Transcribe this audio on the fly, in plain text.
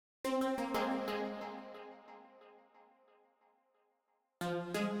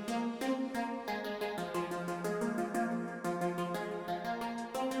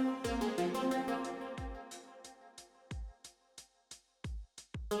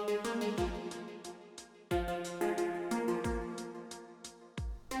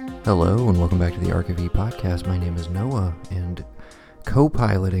Hello and welcome back to the Arc of E podcast. My name is Noah, and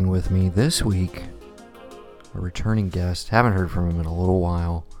co-piloting with me this week, a returning guest. Haven't heard from him in a little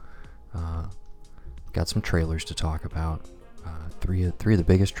while. Got some trailers to talk about. Three of the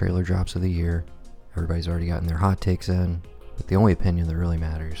biggest trailer drops of the year. Everybody's already gotten their hot takes in, but the only opinion that really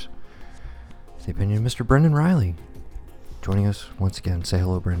matters is the opinion of Mr. Brendan Reilly. Joining us once again. Say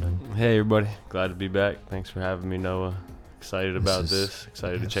hello, Brendan. Hey, everybody. Glad to be back. Thanks for having me, Noah. Excited about this.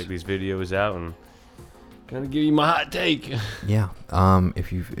 Excited to check these videos out and kind of give you my hot take. Yeah.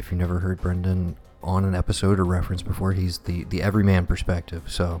 If you've never heard Brendan on an episode or reference before, he's the everyman perspective.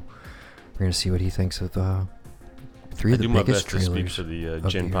 So we're gonna see what he thinks of three of the biggest trailers. I do my best to speak for the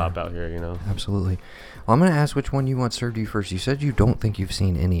gin pop out here, you know. Absolutely. Well, I'm gonna ask which one you want served to you first. You said you don't think you've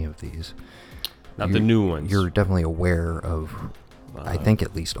seen any of these. Not the new ones. You're definitely aware of. I think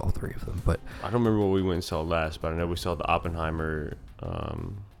at least all three of them, but I don't remember what we went and saw last, but I know we saw the Oppenheimer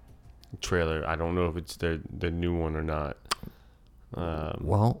trailer. I don't know if it's the new one or not.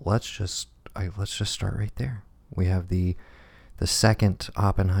 Well, let's just start right there. We have the second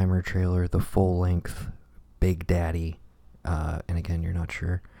Oppenheimer trailer, the full length Big Daddy, and again, you're not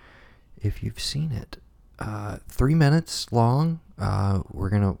sure if you've seen it. 3 minutes long. We're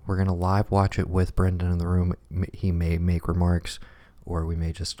gonna live watch it with Brendan in the room. He may make remarks, or we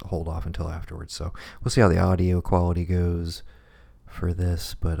may just hold off until afterwards. So we'll see how the audio quality goes for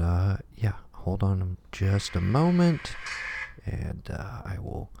this. But yeah, hold on just a moment, and I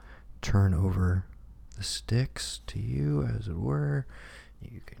will turn over the sticks to you, as it were.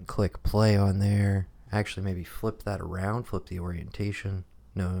 You can click play on there. Actually, maybe flip that around. Flip the orientation.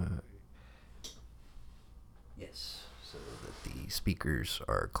 No. Yes, so that the speakers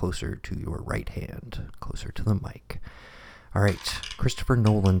are closer to your right hand, closer to the mic. All right, Christopher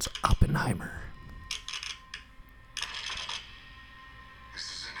Nolan's Oppenheimer. This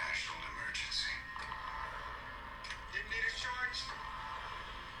is a national emergency. Didn't need a charge.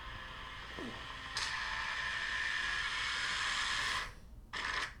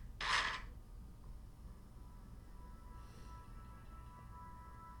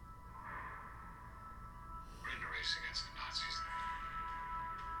 We're in a race against the Nazis.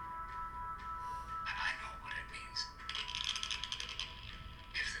 And I know what it means.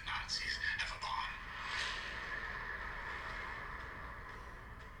 If the Nazis have a bomb.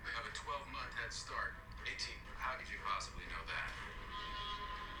 We have a 12-month head start. 18. How could you possibly know that?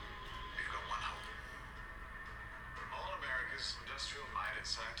 We've got one hope. All America's industrial might and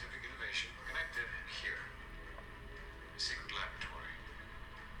scientific innovation connected here. A secret laboratory.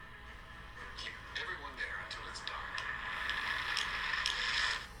 Keep everyone there until it's dark.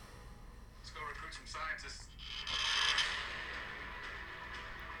 Let's go recruit some scientists.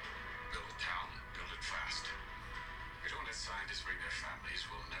 Build a town, build it fast. If we don't let scientists bring their families,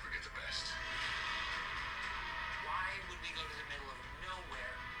 we'll never get the best. Why would we go to the middle of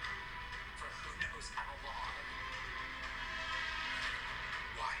nowhere for who knows how long?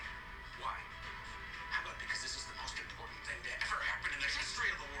 Why? Why? How about because this is the most important thing to ever happen in the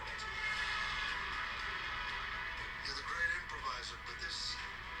history of the world? You're the great improviser, but this...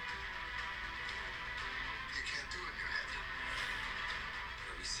 you can't do in your head.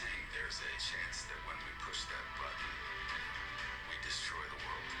 Are we saying there's a chance that when we push that button, we destroy the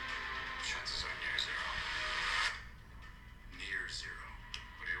world? Chances are near zero. Near zero.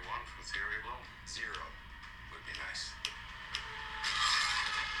 What do you want from theory alone? Zero would be nice.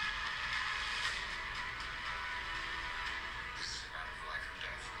 This is a matter of life or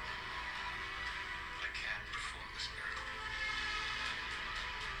death. I can perform this miracle.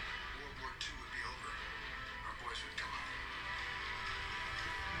 World War II would be over. Our boys would come home.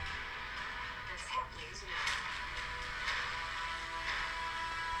 There's him.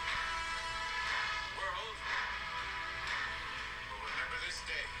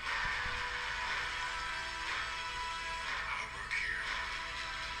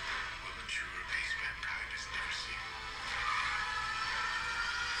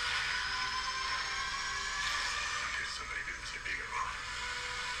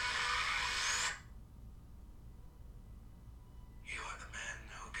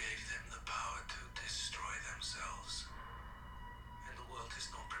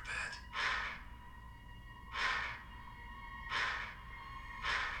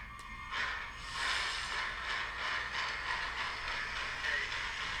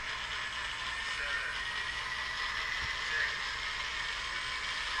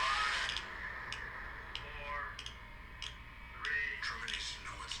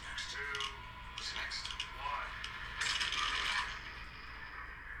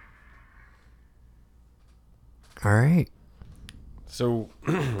 All right. So,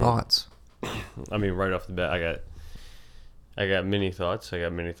 Thoughts? I mean, right off the bat, I got many thoughts. I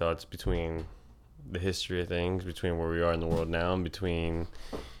got many thoughts between the history of things, between where we are in the world now, and between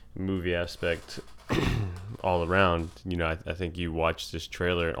movie aspect all around. You know, I think you watch this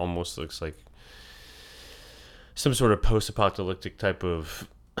trailer, it almost looks like some sort of post-apocalyptic type of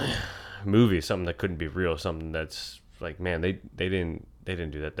movie, something that couldn't be real, something that's like, man, they didn't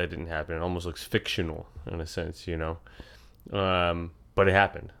do that. That didn't happen. It almost looks fictional in a sense, you know. But it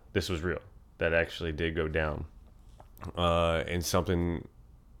happened. This was real. That actually did go down. And something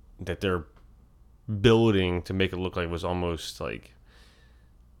that they're building to make it look like was almost like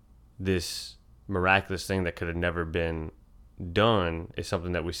this miraculous thing that could have never been done is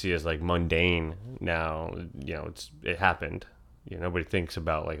something that we see as like mundane now. You know, it happened. You know, nobody thinks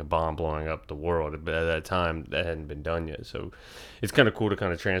about like a bomb blowing up the world, but at that time that hadn't been done yet. So it's kind of cool to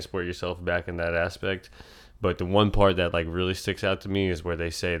kind of transport yourself back in that aspect. But the one part that like really sticks out to me is where they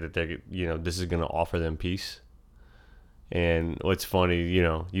say that this is going to offer them peace. And what's funny, you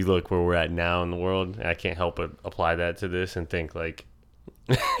know, you look where we're at now in the world, and I can't help but apply that to this and think like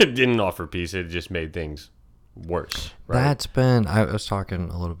it didn't offer peace. It just made things worse. Right? I was talking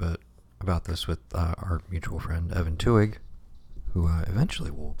a little bit about this with our mutual friend, Evan Tuig, who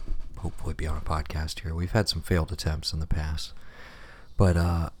eventually will hopefully be on a podcast here. We've had some failed attempts in the past.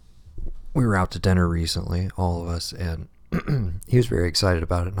 But we were out to dinner recently, all of us, and he was very excited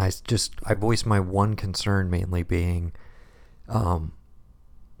about it. And I voiced my one concern mainly being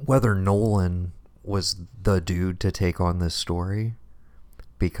whether Nolan was the dude to take on this story.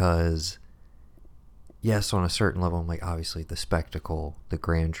 Because, yes, on a certain level, I'm like, obviously the spectacle, the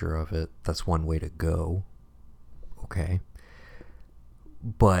grandeur of it, that's one way to go. Okay.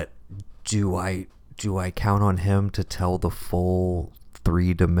 But do I count on him to tell the full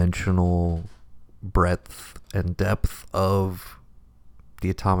three-dimensional breadth and depth of the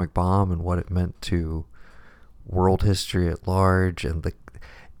atomic bomb and what it meant to world history at large, and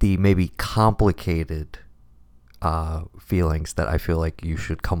the maybe complicated feelings that I feel like you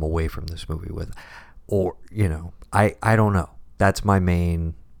should come away from this movie with? Or, you know, I don't know. That's my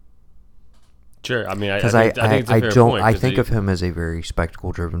main... Sure. I mean, because I think it's a fair point, I think of him as a very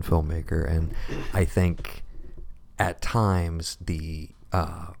spectacle-driven filmmaker, and I think at times the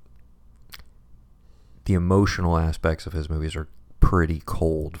emotional aspects of his movies are pretty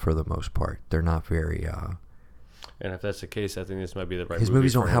cold for the most part. They're not very. And if that's the case, I think this might be the right. His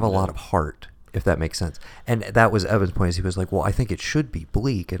movies don't have a lot of heart, if that makes sense. And that was Evan's point. Is he was like, "Well, I think it should be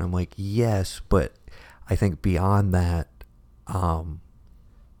bleak," and I'm like, "Yes, but I think beyond that,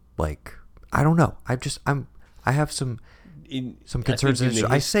 like." I don't know. I have some concerns.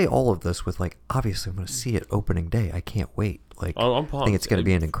 I say all of this with like, obviously I'm going to see it opening day. I can't wait. Like, I'm pumped. I think it's going to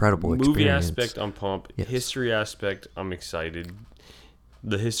be an incredible movie experience. Aspect, I'm pumped. Yes. History aspect, I'm excited.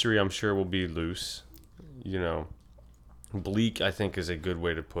 The history, I'm sure, will be loose. You know, bleak, I think, is a good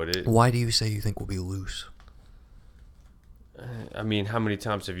way to put it. Why do you say you think will be loose? I mean, how many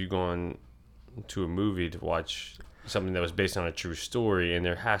times have you gone to a movie to watch something that was based on a true story, and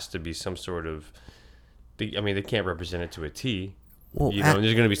there has to be some sort of... I mean, they can't represent it to a T. Well, you know, and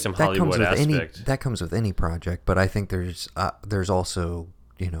there's going to be some Hollywood aspect. That comes with any project, but I think there's also,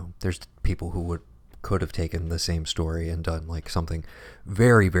 you know, there's people who could have taken the same story and done like something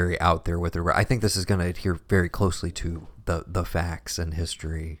very, very out there with it. I think this is going to adhere very closely to the facts and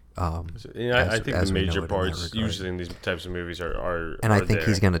history. I think the major parts usually in these types of movies are and I think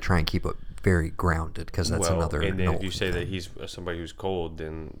he's going to try and keep it very grounded, because that's another. And then if you say that he's somebody who's cold,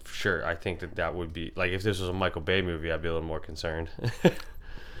 then sure, I think that would be like, if this was a Michael Bay movie, I'd be a little more concerned.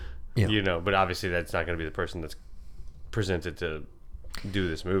 Yeah. You know, but obviously that's not going to be the person that's presented to do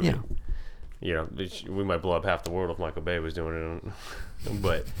this movie. Yeah. You know, we might blow up half the world if Michael Bay was doing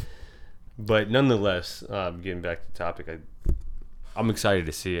it. But nonetheless, getting back to the topic, I'm excited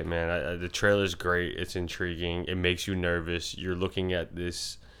to see it, man. The trailer's great. It's intriguing. It makes you nervous. You're looking at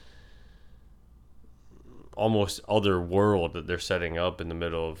this almost other world that they're setting up in the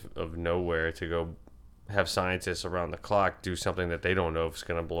middle of nowhere to go have scientists around the clock do something that they don't know if it's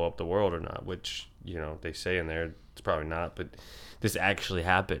going to blow up the world or not, which, you know, they say in there it's probably not, but this actually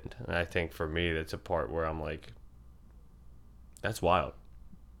happened. And I think for me, that's a part where I'm like, that's wild.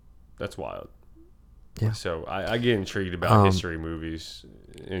 That's wild. Yeah. So I get intrigued about history movies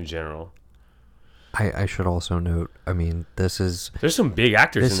in general. I should also note, I mean, there's some big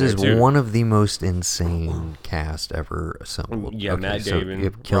actors in there, too. This is one of the most insane cast ever assembled. Yeah, okay, Matt Damon, you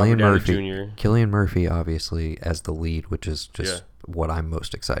have Cillian Murphy, Jr. Cillian Murphy, obviously, as the lead, which is just what I'm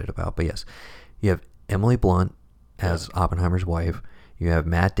most excited about. But yes, you have Emily Blunt as Oppenheimer's wife. You have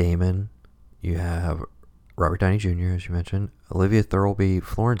Matt Damon. You have Robert Downey Jr., as you mentioned, Olivia Thirlby,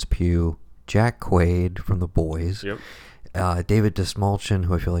 Florence Pugh, Jack Quaid from The Boys, Yep. David Dismalchin,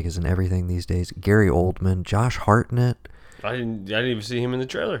 who I feel like is in everything these days, Gary Oldman, Josh Hartnett, I didn't even see him in the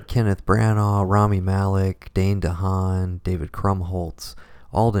trailer. Kenneth Branagh, Rami Malek, Dane DeHaan, David Krumholtz,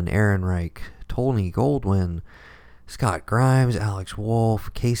 Alden Ehrenreich, Tony Goldwyn, Scott Grimes, Alex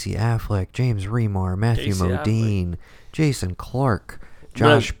Wolff, Casey Affleck, James Remar, Matthew Casey Modine, Jason Clarke,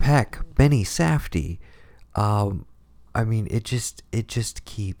 Josh Peck, Benny Safdie. I mean, it just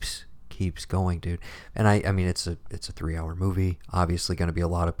keeps going, dude. And I mean, it's a 3-hour movie. Obviously, going to be a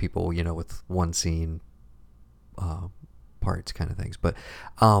lot of people, with one scene parts kind of things. But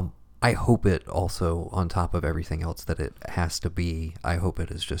I hope it also, on top of everything else that it has to be, I hope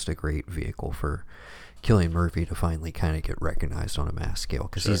it is just a great vehicle for Cillian Murphy to finally kind of get recognized on a mass scale,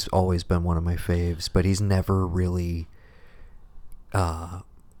 because he's always been one of my faves, but he's never really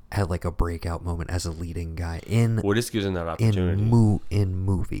had like a breakout moment as a leading guy Well, this gives him that opportunity. in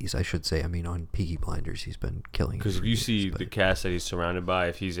movies, I should say. I mean, on Peaky Blinders, he's been killing it. Because if you see the cast that he's surrounded by,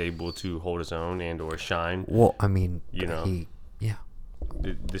 if he's able to hold his own and or shine, well, I mean, this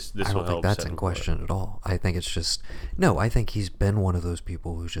I will don't help. think that's set in him question apart. at all. I think it's just I think he's been one of those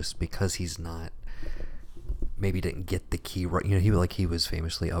people who, just because he's not, maybe didn't get the key right. He was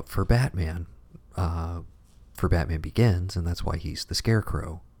famously up for Batman, for Batman Begins, and that's why he's the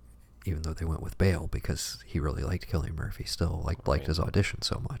Scarecrow, even though they went with Bale, because he really liked Cillian Murphy. Still liked his audition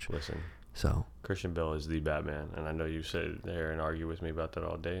so much. Listen, So Christian Bale is the Batman, and I know you sit there and argue with me about that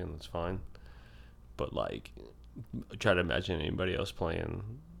all day, and that's fine. But like, try to imagine anybody else playing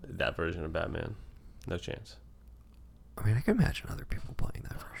that version of Batman. No chance. I mean, I can imagine other people playing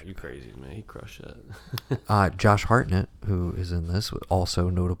that version. You crazy, man? He crushed that. Josh Hartnett, who is in this, also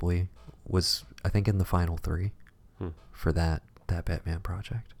notably was, I think, in the final 3 for that Batman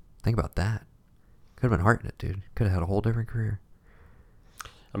project. Think about that. Could have been Hartnett, dude. Could have had a whole different career.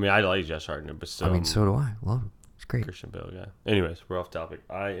 I mean, I like Josh Hartnett, but still. I mean, so do I. Love him. It's great. Christian Bale, yeah. Anyways, we're off topic.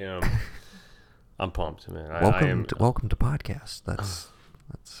 I'm pumped, man. Welcome to podcast. That's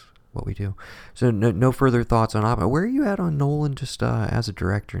what we do. So no further thoughts on Oppenheimer. Where are you at on Nolan, just as a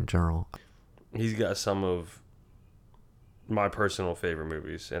director in general? He's got some of my personal favorite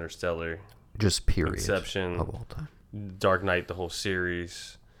movies: Interstellar, Just period. Inception, Of all time. Dark Knight, the whole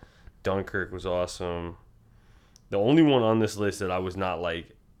series. Dunkirk was awesome. The only one on this list that I was not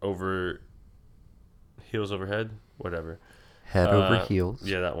like over heels over head, whatever. Head over heels.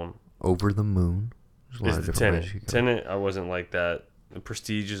 Yeah, that one. Over the moon. There's a lot of Is different ways Tenet. you go. Tenet, I wasn't like that. The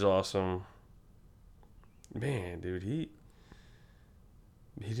Prestige is awesome. Man, dude, he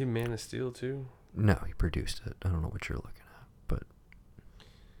did Man of Steel too. No, he produced it. I don't know what you're looking at, but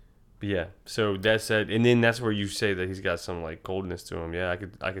But yeah, so that said, and then that's where you say that he's got some like coldness to him. Yeah,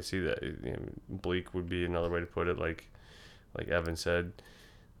 I could see that. Bleak would be another way to put it, like Evan said.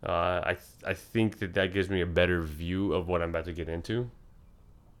 I think that gives me a better view of what I'm about to get into.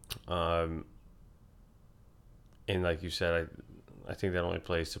 And like you said, I think that only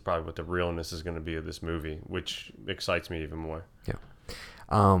plays to probably what the realness is going to be of this movie, which excites me even more. yeah.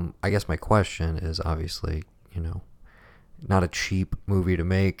 I guess my question is, obviously, not a cheap movie to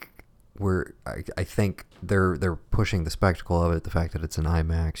make. I think they're pushing the spectacle of it, the fact that it's an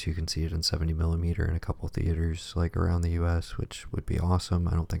IMAX. You can see it in 70 millimeter in a couple of theaters like around the U.S., which would be awesome.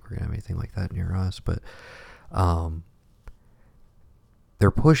 I don't think we're gonna have anything like that near us, but they're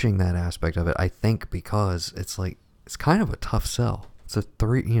pushing that aspect of it. I think because it's kind of a tough sell. It's a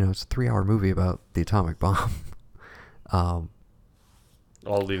 3-hour movie about the atomic bomb. All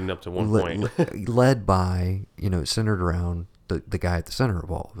leading up to one point. Led by, centered around the guy at the center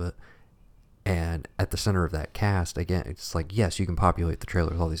of all of it. And at the center of that cast, again, it's like, yes, you can populate the trailer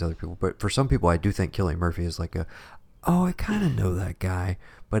with all these other people. But for some people, I do think Cillian Murphy is like I kind of know that guy.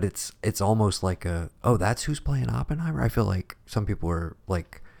 But it's almost like that's who's playing Oppenheimer. I feel like some people are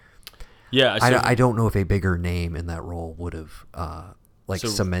like... Yeah, so I don't know if a bigger name in that role would have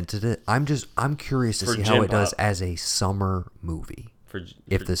cemented it. I'm curious to see how it does as a summer movie.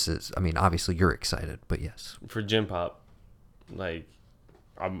 This is, I mean, obviously you're excited, but yes. For Gym Pop, like,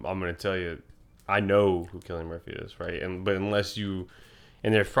 I'm gonna tell you, I know who Cillian Murphy is, right? But unless you,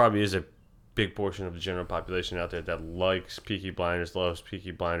 and there probably is a big portion of the general population out there that likes Peaky Blinders, loves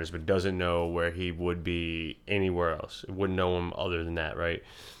Peaky Blinders, but doesn't know where he would be anywhere else. Wouldn't know him other than that, right?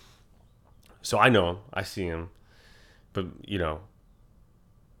 So I know him, I see him, but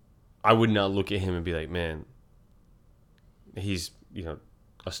I would not look at him and be like, man, he's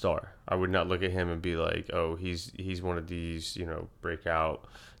a star. I would not look at him and be like, oh, he's one of these breakout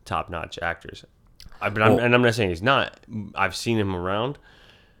top notch actors. I'm not saying he's not. I've seen him around,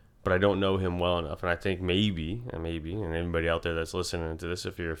 but I don't know him well enough. And I think maybe, and anybody out there that's listening to this,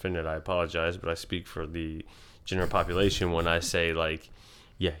 if you're offended, I apologize, but I speak for the general population when I say, like,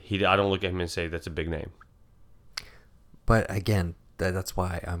 yeah, I don't look at him and say that's a big name. But again, that's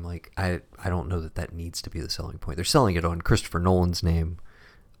why I'm like, I don't know that needs to be the selling point. They're selling it on Christopher Nolan's name,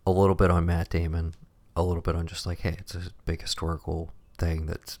 a little bit on Matt Damon, a little bit on just like, hey, it's a big historical thing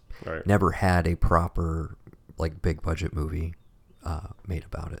that's never had a proper, like, big budget movie made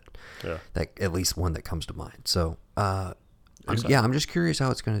about it. Yeah. That, at least one that comes to mind. So, I'm just curious how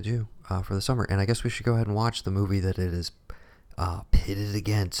it's going to do for the summer. And I guess we should go ahead and watch the movie that it is pitted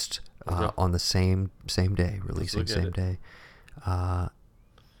against on the same day, releasing same day. And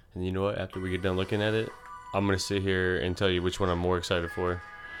you know what? After we get done looking at it, I'm going to sit here and tell you which one I'm more excited for.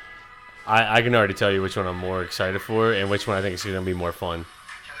 I can already tell you which one I'm more excited for and which one I think is going to be more fun.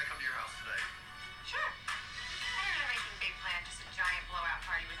 Can I come to your house today? Sure. I don't have anything big planned, just a giant blowout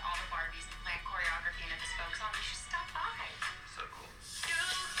party with all the Barbies and planned choreography and a bespoke song. You should stop by. So cool. This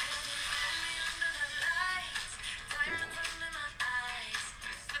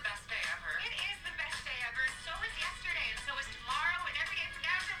is the best day ever. It is the best day ever. So is yesterday, and so is tomorrow, and every day from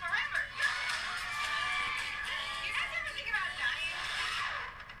now to forever. You guys ever think about dying?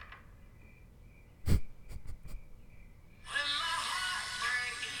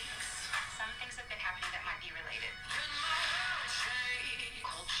 Some things have been happening that might be related.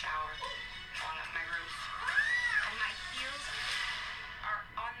 Cold shower, falling off my roof, and my heels are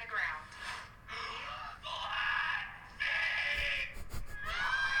on the ground.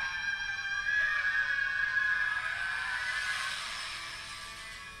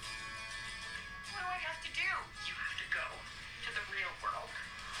 What do I have to do? You have to go to the real world.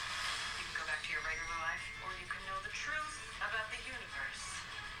 You can go back to your regular life, or you can know the truth about the universe.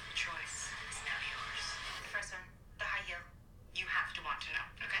 The choice is now yours. The first one, the high heel. You have to want to know,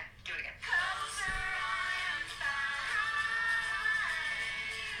 okay? Do it again. Closer I am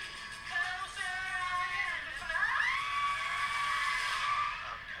Closer I am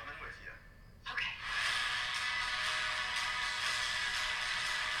I'm coming with you. Okay.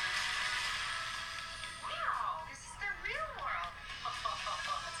 Wow, this is the real world.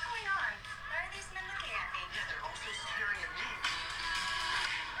 What's going on? Why are these men looking at me? Yeah, they're also staring at me.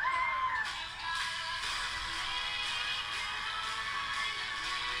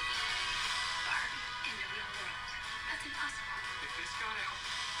 Barbie in the real world. That's impossible. If this got out,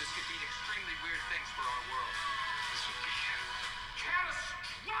 this could mean extremely weird things for our world. This would be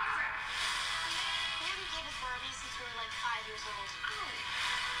catastrophic. We haven't played with Barbie since we were like 5 years old.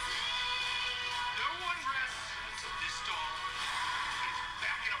 No one rests until this doll is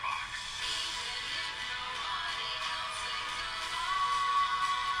back in a box.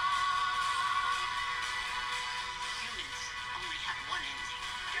 Humans only have one ending.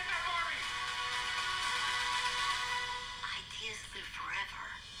 Get that Barbie! Ideas live forever.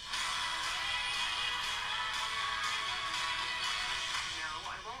 No,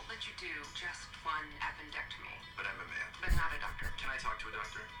 I won't let you do just one appendectomy. But I'm a man. But not a doctor. Can I talk to a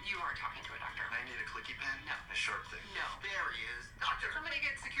doctor? You are talking to a doctor. I need a clicky pen. No. A sharp thing. No. There he is. Doctor! Somebody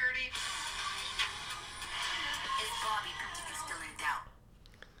get security. Is Bobby still in doubt?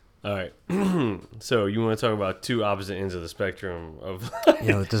 All right. So you want to talk about two opposite ends of the spectrum of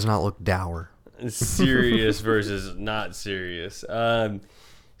It does not look dour. serious versus not serious.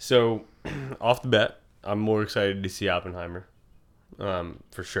 So off the bat, I'm more excited to see Oppenheimer,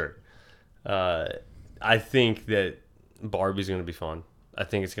 for sure. I think that Barbie's going to be fun. I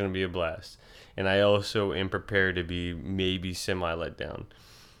think it's going to be a blast. And I also am prepared to be maybe semi let down.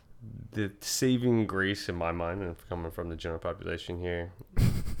 The saving grace in my mind, and coming from the general population here,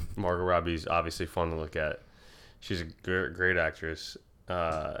 Margot Robbie's obviously fun to look at. She's a great actress.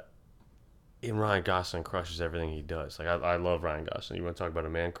 And Ryan Gosling crushes everything he does. Like, I love Ryan Gosling. You want to talk about a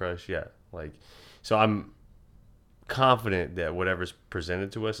man crush? Yeah. Like, so I'm confident that whatever's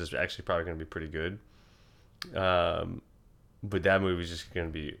presented to us is actually probably going to be pretty good. But that movie's just going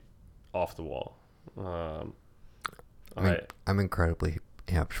to be off the wall. I'm incredibly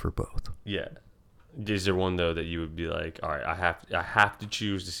amped for both. Yeah. Is there one though that you would be like, all right, I have to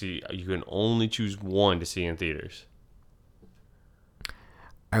choose to see? You can only choose one to see in theaters.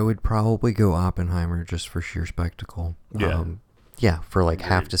 I would probably go Oppenheimer just for sheer spectacle. Yeah. For like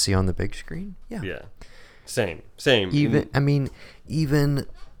half to see on the big screen. Yeah. Yeah. Same. Even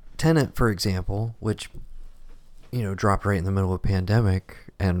Tenet, for example, which dropped right in the middle of a pandemic,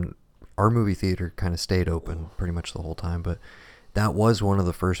 and our movie theater kind of stayed open pretty much the whole time, but that was one of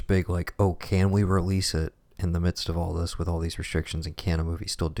the first big, like, oh, can we release it in the midst of all this with all these restrictions, and can a movie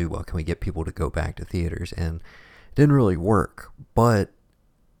still do well? Can we get people to go back to theaters? And it didn't really work, but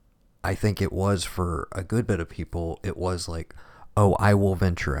I think it was for a good bit of people, it was like, oh, I will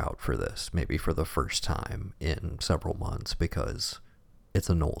venture out for this, maybe for the first time in several months because it's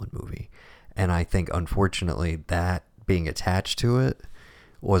a Nolan movie. And I think, unfortunately, that being attached to it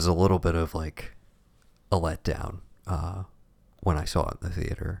was a little bit of like a letdown when I saw it in the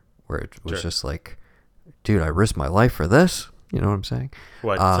theater, where it was just like, dude, I risked my life for this. You know what I'm saying?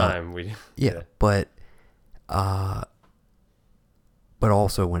 Well, at the time, yeah. But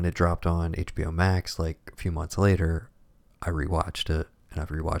also when it dropped on HBO Max, like a few months later, I rewatched it, and I've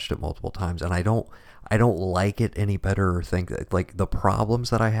rewatched it multiple times, and I don't like it any better or think that, like, the problems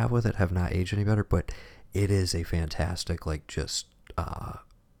that I have with it have not aged any better, but it is a fantastic, like, just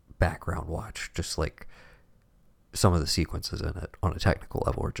background watch. Just like some of the sequences in it on a technical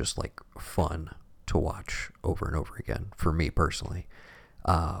level are just like fun to watch over and over again for me personally.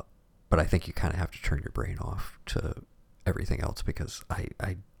 But I think you kind of have to turn your brain off to everything else because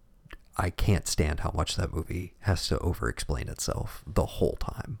I can't stand how much that movie has to over-explain itself the whole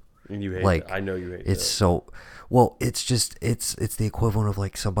time. And you hate like it. I know you hate it. It's so well. It's just it's the equivalent of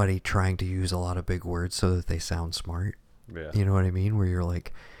like somebody trying to use a lot of big words so that they sound smart. Yeah. You know what I mean? Where you're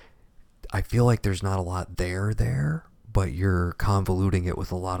like, I feel like there's not a lot there, but you're convoluting it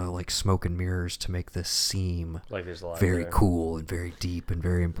with a lot of like smoke and mirrors to make this seem like there's a lot very there. cool and very deep and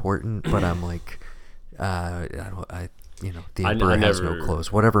very important. But I'm like, the emperor has no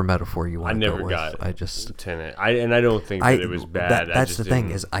clothes. Whatever metaphor you want to go with. I just Tenet. I don't think that it was bad. That's the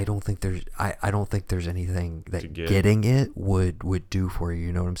thing is I don't think there's anything that getting it would do for you.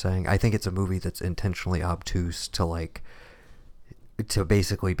 You know what I'm saying? I think it's a movie that's intentionally obtuse to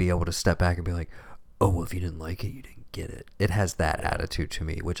basically be able to step back and be like, oh, well, if you didn't like it, you didn't get it. It has that attitude to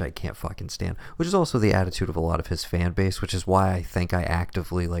me, which I can't fucking stand, which is also the attitude of a lot of his fan base, which is why I think I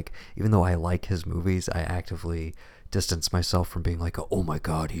actively, like, even though I like his movies, I actively distance myself from being like, oh my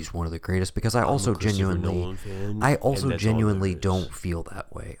God, he's one of the greatest, because I also genuinely don't feel that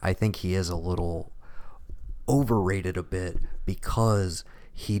way. I think he is a little overrated a bit because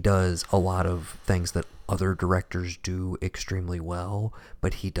he does a lot of things that other directors do extremely well,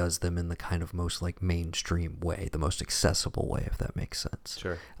 but he does them in the kind of most like mainstream way, the most accessible way, if that makes sense.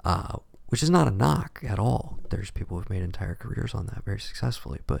 Sure. Which is not a knock at all. There's people who've made entire careers on that very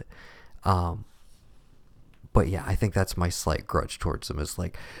successfully, but yeah, I think that's my slight grudge towards him, is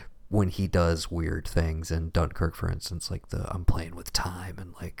like when he does weird things in Dunkirk, for instance, like the I'm playing with time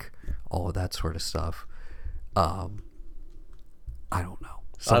and like all of that sort of stuff. I don't know.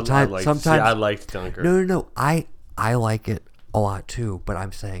 Sometimes I liked Dunkirk. No. I like it a lot too, but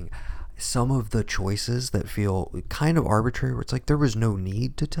I'm saying some of the choices that feel kind of arbitrary, where it's like there was no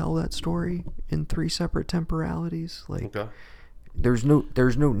need to tell that story in 3 separate temporalities. Like, okay. There's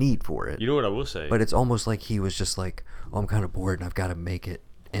no need for it. You know what I will say? But it's almost like he was just like, oh, I'm kind of bored and I've got to make it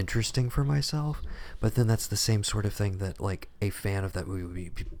interesting for myself. But then that's the same sort of thing that like a fan of that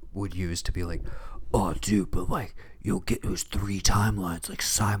movie would use to be like, oh, dude, but like you'll get those 3 timelines like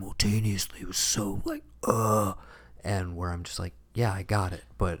simultaneously. It was so like, and where I'm just like, yeah, I got it,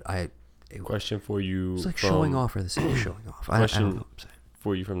 but question for you. It's like showing off for the sake of showing off. I don't know what I'm saying.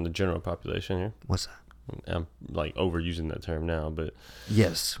 For you from the general population here. What's that? I'm like overusing that term now, but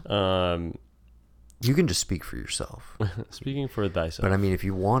yes. You can just speak for yourself. Speaking for thyself. But I mean, if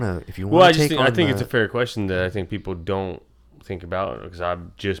you want to I think it's a fair question that I think people don't think about, because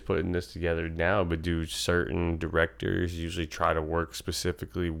I'm just putting this together now, but do certain directors usually try to work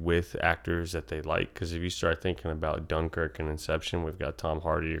specifically with actors that they like? Because if you start thinking about Dunkirk and Inception, we've got Tom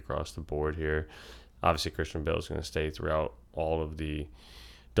Hardy across the board here. Obviously, Christian Bale is going to stay throughout all of the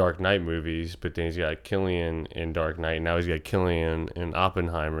Dark Knight movies, but then he's got Cillian in Dark Knight, and now he's got Cillian in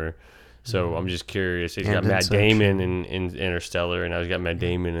Oppenheimer. So I'm just curious. He's got Matt Damon in Interstellar, and now he's got Matt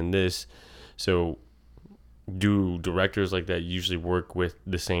Damon in this. So do directors like that usually work with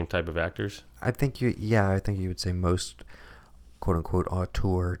the same type of actors? I think you would say most quote-unquote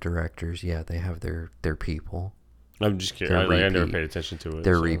auteur directors, they have their people. I'm just curious. I never paid attention to it.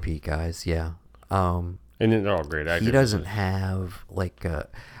 They're repeat guys, yeah. And then they're all great actors. He doesn't have like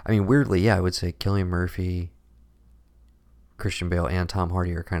weirdly, I would say Cillian Murphy, Christian Bale, and Tom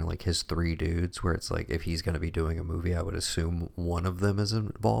Hardy are kind of like his 3 dudes, where it's like if he's going to be doing a movie, I would assume one of them is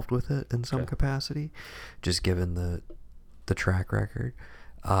involved with it in some capacity, just given the track record.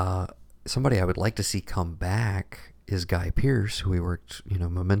 Somebody I would like to see come back is Guy Pearce, who we worked,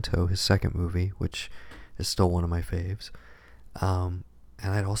 Memento, his second movie, which is still one of my faves.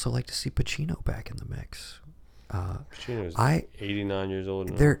 And I'd also like to see Pacino back in the mix. Pacino's 89 years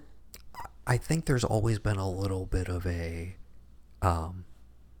old now. I think there's always been a little bit of a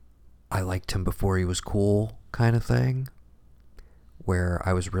I liked him before he was cool kind of thing, where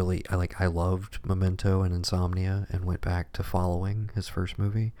I loved Memento and Insomnia and went back to following his first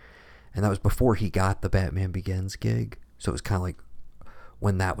movie. And that was before he got the Batman Begins gig. So it was kind of like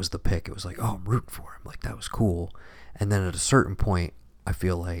when that was the pick, it was like, oh, I'm rooting for him. Like, that was cool. And then at a certain point, I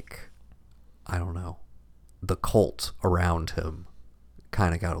feel like, I don't know, the cult around him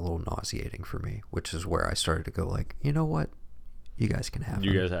kind of got a little nauseating for me, which is where I started to go like, you know what? You guys can have him.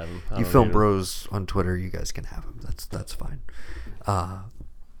 You guys have him. You film bros on Twitter, you guys can have him. That's fine.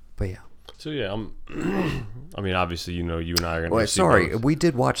 But yeah. So yeah, I mean, obviously, you and I are gonna. Well, sorry, we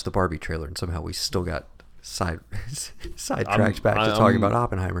did watch the Barbie trailer, and somehow we still got sidetracked back to talking about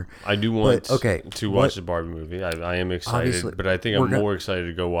Oppenheimer. I do want to watch the Barbie movie. I am excited, but I think I'm more excited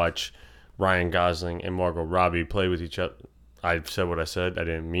to go watch Ryan Gosling and Margot Robbie play with each other. I said what I said. I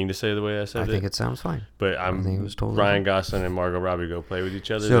didn't mean to say the way I said it. I think it sounds fine. But I think it was totally Ryan Gosling and Margot Robbie go play with each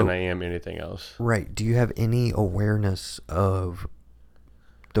other than I am anything else. Right. Do you have any awareness of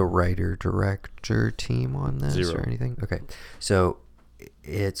the writer-director team on this? Zero. Or anything? Okay. So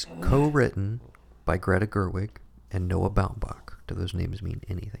it's co-written by Greta Gerwig and Noah Baumbach. Do those names mean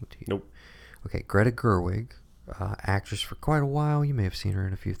anything to you? Nope. Okay. Greta Gerwig, actress for quite a while. You may have seen her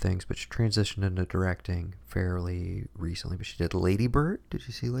in a few things, but she transitioned into directing fairly recently. But she did Lady Bird. Did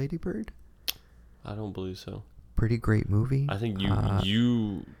you see Lady Bird? I don't believe so. Pretty great movie. I think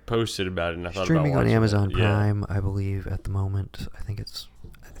you posted about it, and I thought streaming about watching on Amazon it. Prime, I believe, at the moment. I think it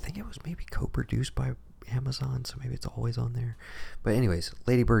was maybe co-produced by Amazon, so maybe it's always on there. But anyways,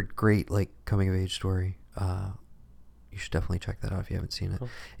 Lady Bird, great coming of age story. You should definitely check that out if you haven't seen it. Cool.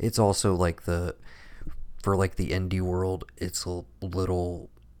 It's also for the indie world, it's a little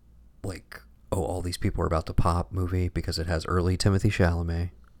all these people are about to pop movie because it has early Timothée Chalamet,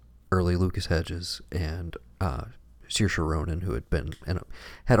 early Lucas Hedges, and Saoirse Ronan, who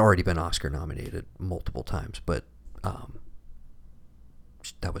had already been Oscar nominated multiple times, but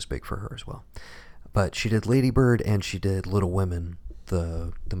that was big for her as well. But she did Lady Bird and she did Little Women,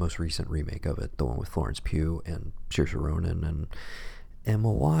 the most recent remake of it, the one with Florence Pugh and Saoirse Ronan and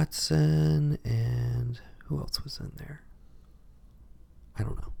Emma Watson, and who else was in there? I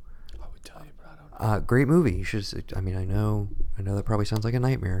don't know. I would tell you, but I don't know. Great movie. You should. I mean, I know that probably sounds like a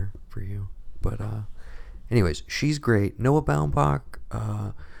nightmare for you, but anyways, she's great. Noah Baumbach.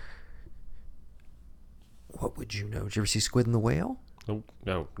 What would you know? Did you ever see Squid and the Whale? Nope.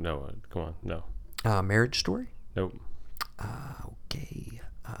 No. Come on, no. Marriage Story. Nope. Okay.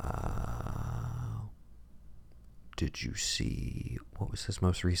 Did you see, what was his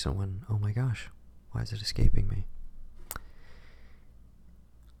most recent one? Oh my gosh, why is it escaping me?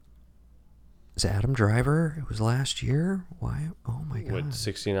 Is it Adam Driver? It was last year. Why? Oh my god. What,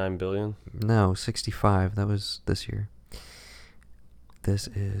 69 billion? No, 65. That was this year. This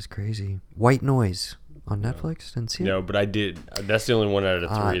is crazy. White Noise on Netflix. Didn't see it? No, but I did. That's the only one out of the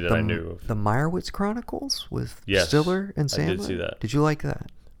three that I knew of. The Meyerowitz Chronicles with Stiller and Sandler? I did see that. Did you like that?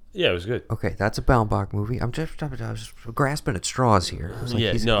 Yeah, it was good. Okay, that's a Baumbach movie. I was grasping at straws here. I was like,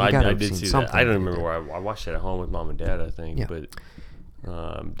 I did see that. I don't remember where I watched it at home with mom and dad, I think. Yeah. But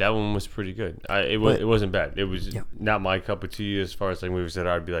that one was pretty good. It wasn't bad. It was not my cup of tea as far as movies that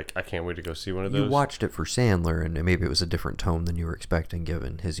I'd be like, I can't wait to go see one of those. You watched it for Sandler, and maybe it was a different tone than you were expecting,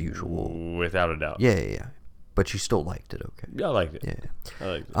 given his usual. Without a doubt. Yeah. But you still liked it, okay? Yeah, I liked it. Yeah. I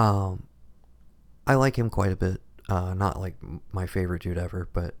liked it. I like him quite a bit. Not like my favorite dude ever,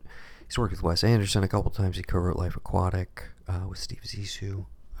 but he's worked with Wes Anderson a couple times. He co-wrote Life Aquatic with Steve Zissou,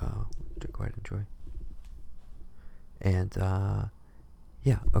 which I quite enjoy. And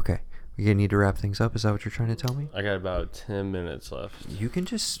yeah, okay. We're gonna need to wrap things up. Is that what you're trying to tell me? I got about 10 minutes left. You can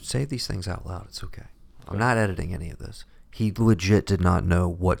just say these things out loud. It's okay. I'm not editing any of this. He legit did not know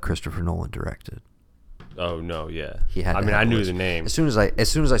what Christopher Nolan directed. Oh no, yeah. He had. I knew the name as soon as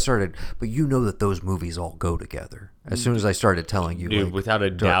I started. But you know that those movies all go together. As soon as I started telling you, dude, without a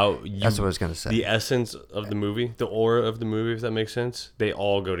doubt, that's what I was gonna say. The essence of the movie, the aura of the movie, if that makes sense, they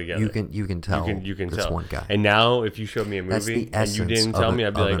all go together. You can tell. You can tell. One guy. And now, if you showed me a movie and you didn't tell me,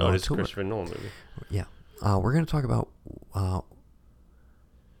 I'd be like, oh, this is a Christopher Nolan movie. Yeah, we're gonna talk about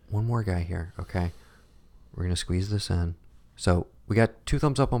one more guy here. Okay, we're gonna squeeze this in. So we got 2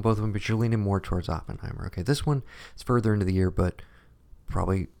 thumbs up on both of them, but you're leaning more towards Oppenheimer. Okay, this one is further into the year, but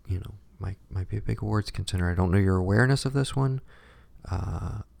probably, might be a big awards contender. I don't know your awareness of this one.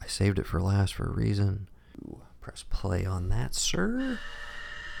 I saved it for last for a reason. Ooh, press play on that, sir.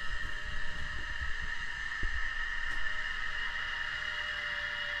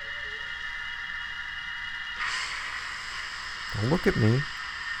 Don't look at me.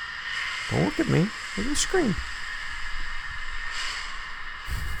 Don't look at me. Look at the screen.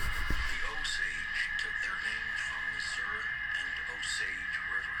 The Osage took their name from the Sur and Osage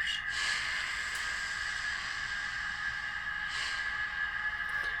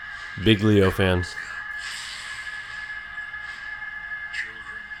Big Leo fan.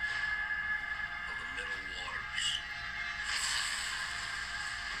 Children of the middle waters.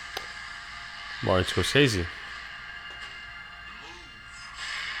 Martin Scorsese. Move,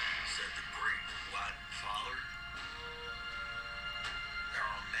 said the great white father. There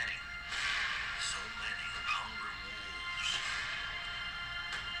are many, so many hungry wolves.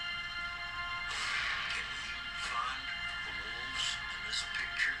 Can you find the wolves in this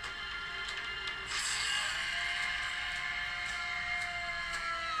picture?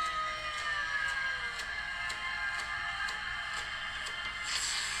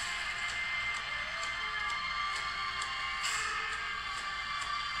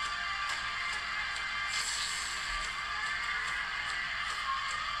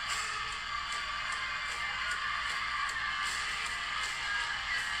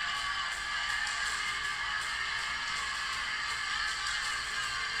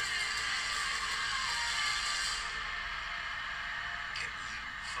 Can you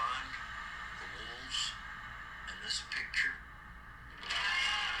find the wolves in this picture?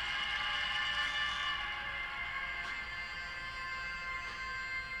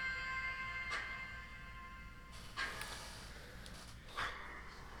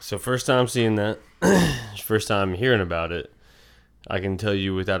 So first time seeing that, first time hearing about it, I can tell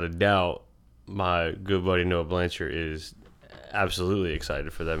you without a doubt, my good buddy Noah Blanchard is absolutely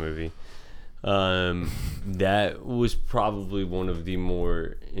excited for that movie. That was probably one of the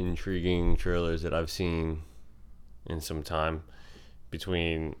more intriguing trailers that I've seen in some time.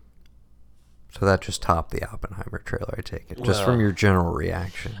 Between So that just topped the Oppenheimer trailer, I take it. Just Well, from your general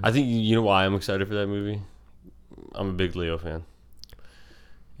reaction. I think you know why I'm excited for that movie. I'm a big Leo fan,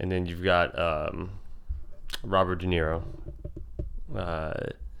 and then you've got Robert De Niro.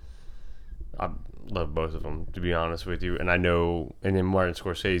 I love both of them, to be honest with you, and I know. And then Martin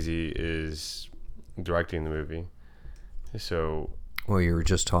Scorsese is directing the movie, so Well, you were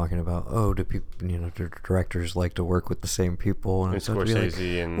just talking about, do people, do directors like to work with the same people? and it's supposed to be like,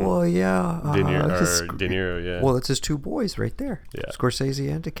 Scorsese and well, yeah. De Niro, yeah. Well, it's his two boys right there. Yeah.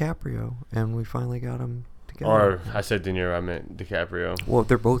 Scorsese and DiCaprio. And we finally got them together. Or I said De Niro, I meant DiCaprio. Well,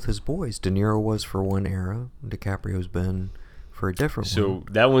 they're both his boys. De Niro was for one era. DiCaprio's been for a different one. So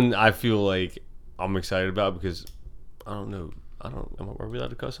that one I feel like I'm excited about because I don't know. Are we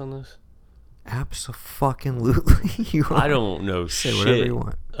allowed to cuss on this? Abso-fucking-lutely. You I don't know Say whatever shit you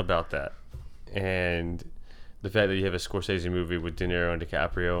want. about that. And the fact that you have a Scorsese movie with De Niro and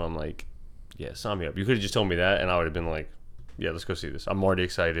DiCaprio, I'm like, yeah, sign me up. You could have just told me that, and I would have been like, yeah, let's go see this. I'm already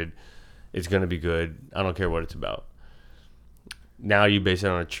excited. It's going to be good. I don't care what it's about. Now you base it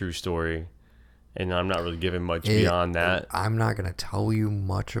on a true story, and I'm not really giving much beyond that. I'm not going to tell you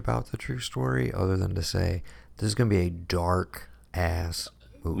much about the true story other than to say this is going to be a dark-ass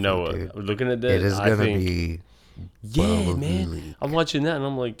movie, No, dude. looking at that, It is I going to think, be... yeah, man. Barbie. I'm watching that, and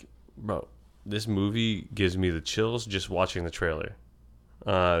I'm like, bro, this movie gives me the chills just watching the trailer.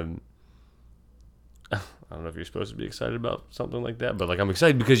 I don't know if you're supposed to be excited about something like that, but like I'm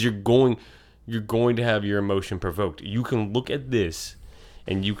excited because you're going to have your emotion provoked. You can look at this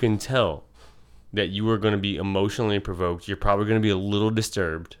and you can tell that you are going to be emotionally provoked. You're probably going to be a little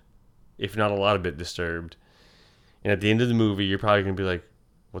disturbed, if not a lot of bit disturbed. And at the end of the movie, you're probably going to be like,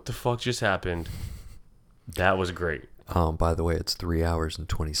 what the fuck just happened? That was great. By the way, it's 3 hours and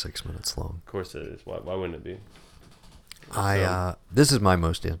 26 minutes long. Of course it is. Why wouldn't it be? This is my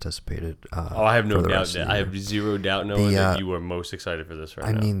most anticipated. I have no for the doubt rest of that the I year. have zero doubt knowing that you are most excited for this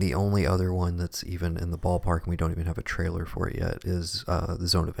right now. I mean, the only other one that's even in the ballpark, and we don't even have a trailer for it yet, is The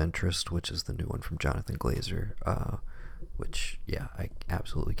Zone of Interest, which is the new one from Jonathan Glazer. Which, yeah, I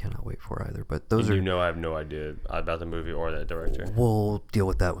absolutely cannot wait for either. But those and are. I have no idea about the movie or that director. We'll deal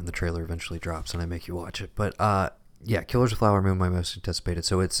with that when the trailer eventually drops and I make you watch it. But yeah, Killers of the Flower Moon, my most anticipated.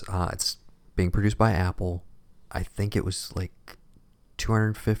 So it's being produced by Apple. I think it was like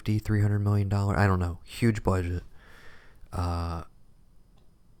 $250-300 million. I don't know. Huge budget.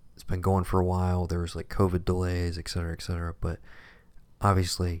 It's been going for a while. There was like COVID delays, et cetera, et cetera. But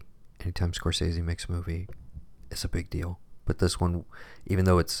obviously, anytime Scorsese makes a movie, it's a big deal. But this one, even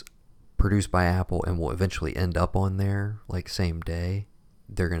though it's produced by Apple and will eventually end up on there like same day,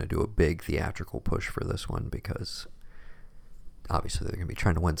 they're going to do a big theatrical push for this one because obviously they're going to be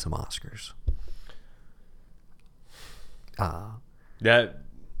trying to win some Oscars. That,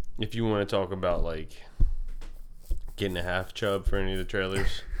 if you want to talk about like getting a half chub for any of the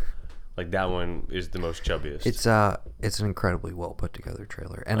trailers, like that one is the most chubbiest. It's an incredibly well put together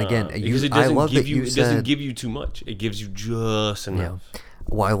trailer, and again, because it I doesn't love give that you, you it said, doesn't give you too much. It gives you just enough. Yeah.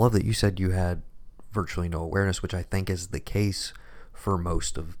 Well, I love that you said you had virtually no awareness, which I think is the case for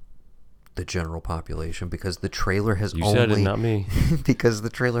most of the general population because the trailer has You only said it, not me. because the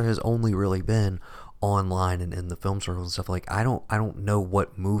trailer has only really been online and in the film circles and stuff. Like I don't know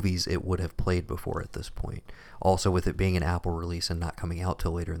what movies it would have played before at this point. Also, with it being an Apple release and not coming out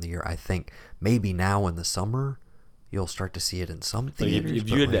till later in the year, I think maybe now in the summer you'll start to see it in some Like theaters. if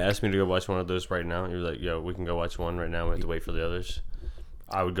but, you had to like, ask me to go watch one of those right now, you're like, yo, we can go watch one right now. We have to wait for the others.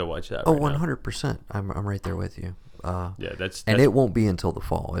 I would go watch that. oh, right now. 100%. I'm right there with you. Yeah, that's and it won't be until the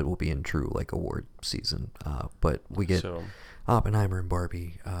fall. It will be in true like award season. But we get so. Oppenheimer and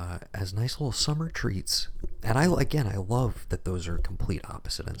Barbie as nice little summer treats. And I love that those are complete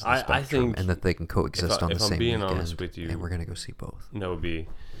opposite ends of the spectrum, I think and that they can coexist on the if same I'm being weekend. honest with you, and we're gonna go see both. That would be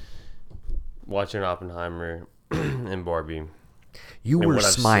watching Oppenheimer and Barbie. You And were what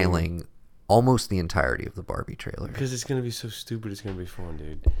I've smiling almost the entirety of the Barbie trailer. Because it's gonna be so stupid. It's gonna be fun,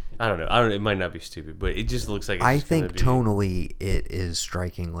 dude. I don't know. It might not be stupid, but it just looks like. It's I just think gonna be, tonally it is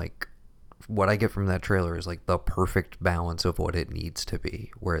striking. Like what I get from that trailer is like the perfect balance of what it needs to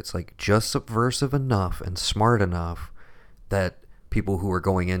be, where it's like just subversive enough and smart enough that people who are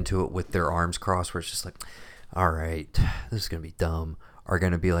going into it with their arms crossed, where it's just like, all right, this is gonna be dumb, are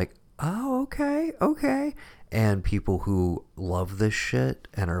gonna be like, oh, okay. And people who love this shit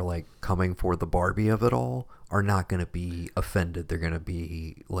and are like coming for the Barbie of it all are not going to be offended. They're going to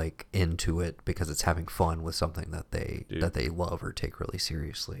be like into it because it's having fun with something that they love or take really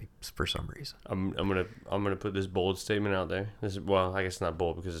seriously for some reason. I'm gonna put this bold statement out there. Well, I guess not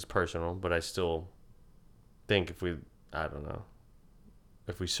bold because it's personal, but I still think if we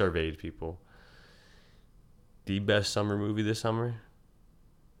surveyed people, the best summer movie this summer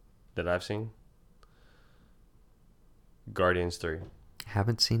that I've seen, Guardians 3.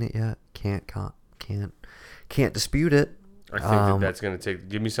 Haven't seen it yet. Can't dispute it. I think that's gonna take.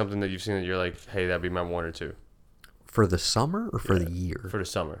 Give me something that you've seen that you're like, hey, that'd be my one or two. For the summer or for the year? For the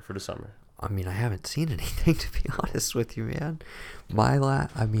summer. I mean, I haven't seen anything, to be honest with you, man.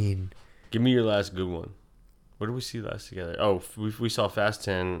 Give me your last good one. What did we see last together? Oh, we saw Fast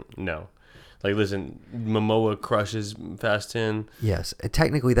 10. No. Like, listen, Momoa crushes Fast 10. Yes.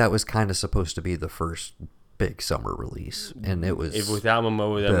 Technically, that was kind of supposed to be the first big summer release, and it was... If without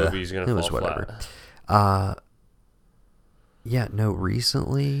Momoa, that movie is going to fall flat. Yeah, no,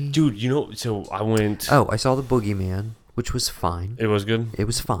 recently... Dude, so I went... Oh, I saw The Boogeyman, which was fine. It was good? It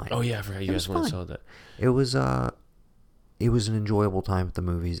was fine. Oh, yeah, I forgot you guys went and saw that. It was an enjoyable time at the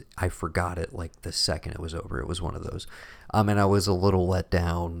movies. I forgot it like the second it was over. It was one of those. And I was a little let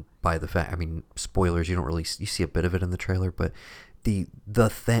down by the fact, spoilers, you see a bit of it in the trailer, but the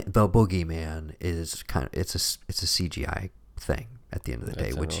Boogeyman is it's a CGI thing at the end of the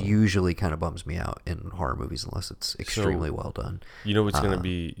day, which usually kind of bums me out in horror movies unless it's extremely well done. You know what's going to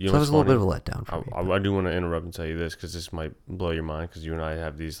be... so that was a little bit of a letdown for me. I do want to interrupt and tell you this because this might blow your mind because you and I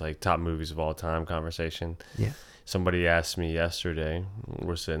have these like top movies of all time conversation. Yeah. Somebody asked me yesterday,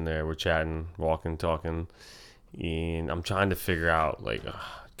 we're sitting there, we're chatting, walking, talking, and I'm trying to figure out, like,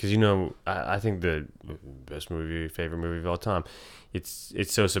 because, I think the best movie, favorite movie of all time, it's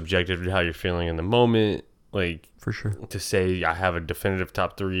so subjective to how you're feeling in the moment. Like, for sure. To say I have a definitive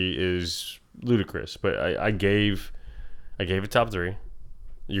top three is ludicrous, but I gave a top three.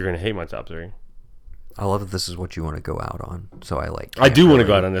 You're going to hate my top three. I love that this is what you want to go out on. So I do want to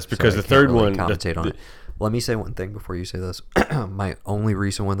go out on this because the third one... Commentate on it. Let me say one thing before you say this. My only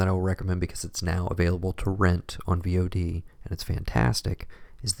recent one that I will recommend because it's now available to rent on VOD and it's fantastic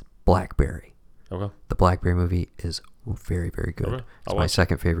is the Blackberry. Okay. The Blackberry movie is very, very good. Okay. It's my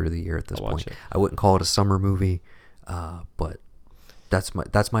second favorite of the year at this point. It. I wouldn't call it a summer movie, but that's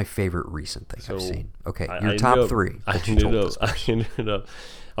my favorite recent thing I've seen. Okay, your top three. I ended up.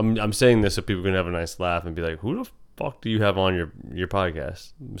 I'm saying this so people can have a nice laugh and be like, "Who the fuck do you have on your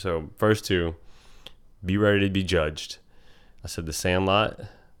podcast?" So first two, be ready to be judged. I said The Sandlot,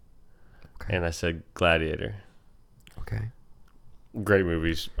 and I said Gladiator. Okay. Great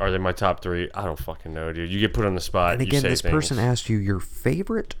movies. Are they my top three? I don't fucking know, dude. You get put on the spot. And again, this person asked you your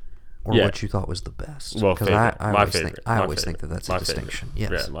favorite or what you thought was the best. Well, favorite. I my always favorite. think that that's my a distinction.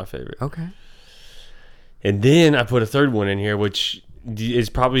 Favorite. Yes. Yeah, my favorite. Okay. And then I put a third one in here, which is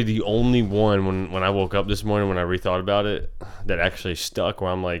probably the only one when I woke up this morning when I rethought about it that actually stuck.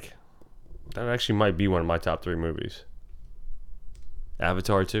 Where I'm like, that actually might be one of my top three movies.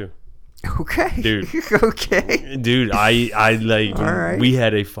 Avatar 2. Okay. Dude. Okay. Dude, I like, all right. We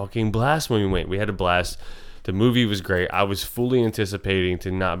had a fucking blast when we went. We had a blast. The movie was great. I was fully anticipating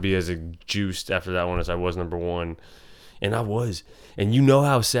to not be as juiced after that one as I was number one. And I was. And you know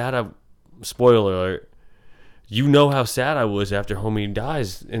how sad spoiler alert, you know how sad I was after homie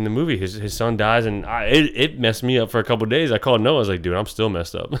dies in the movie. His son dies, and it messed me up for a couple of days. I called Noah. I was like, dude, I'm still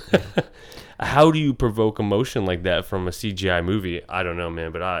messed up. How do you provoke emotion like that from a CGI movie? I don't know,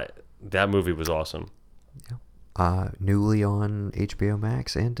 man, but that movie was awesome. Newly on HBO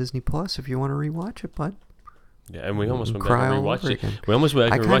Max and Disney Plus if you want to rewatch it, bud. Yeah, and we almost went back and rewatched it. We almost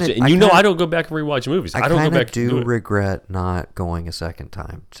went back and rewatched it. And I don't go back and rewatch movies. I don't go back do regret not going a second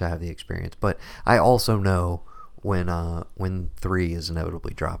time to have the experience. But I also know when 3 is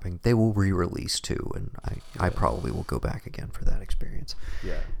inevitably dropping, they will re-release 2, and I probably will go back again for that experience.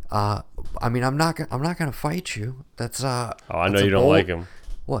 Yeah. I mean, I'm not gonna fight you. That's I know you don't like them.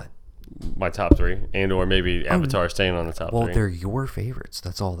 What? My top 3, and or maybe Avatar staying on the top 3. Well, they're your favorites.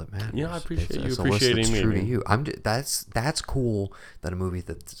 That's all that matters. I appreciate you appreciating me. True to you. That's cool that a movie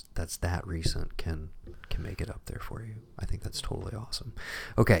that's that recent can make it up there for you. I think that's totally awesome.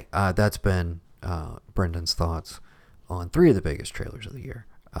 Okay, that's been Brendan's thoughts on 3 of the biggest trailers of the year.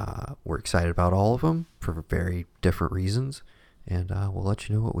 We're excited about all of them for very different reasons, and we'll let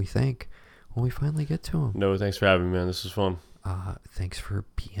you know what we think when we finally get to them. No, thanks for having me, man. This was fun. Thanks for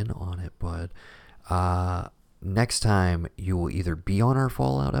being on it, bud. Next time you will either be on our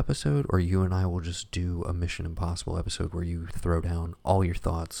Fallout episode, or you and I will just do a Mission Impossible episode where you throw down all your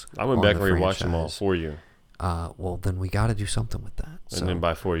thoughts. I went back and rewatched them all for you. Well, then we got to do something with that. And then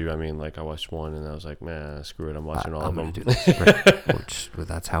by for you, I mean like I watched one and I was like, man, screw it, I'm watching all of them. Do this.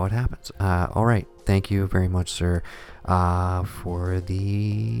 That's how it happens. All right, thank you very much, sir, for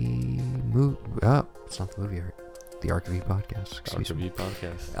the movie. It's not the movie art. The Arc of E podcast. Excuse me.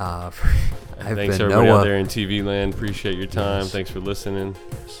 Podcast. Thanks everybody out there in TV land. Appreciate your time. Yes. Thanks for listening.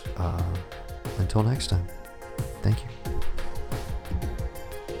 Until next time. Thank you.